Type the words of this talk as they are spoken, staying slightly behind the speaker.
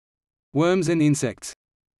Worms and insects.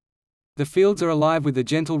 The fields are alive with the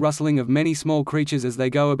gentle rustling of many small creatures as they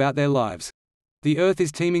go about their lives. The earth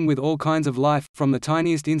is teeming with all kinds of life, from the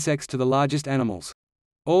tiniest insects to the largest animals.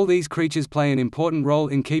 All these creatures play an important role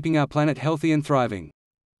in keeping our planet healthy and thriving.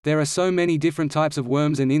 There are so many different types of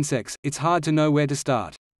worms and insects, it's hard to know where to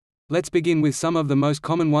start. Let's begin with some of the most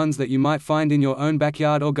common ones that you might find in your own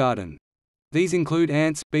backyard or garden. These include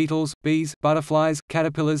ants, beetles, bees, butterflies,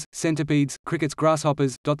 caterpillars, centipedes, crickets,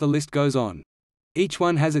 grasshoppers, the list goes on. Each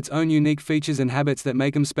one has its own unique features and habits that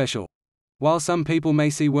make them special. While some people may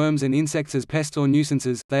see worms and insects as pests or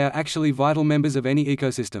nuisances, they are actually vital members of any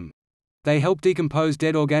ecosystem. They help decompose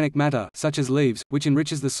dead organic matter, such as leaves, which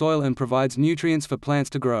enriches the soil and provides nutrients for plants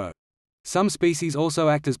to grow. Some species also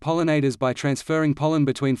act as pollinators by transferring pollen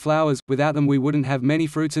between flowers. Without them we wouldn't have many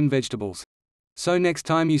fruits and vegetables. So next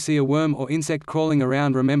time you see a worm or insect crawling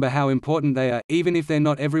around, remember how important they are, even if they're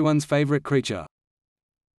not everyone's favorite creature.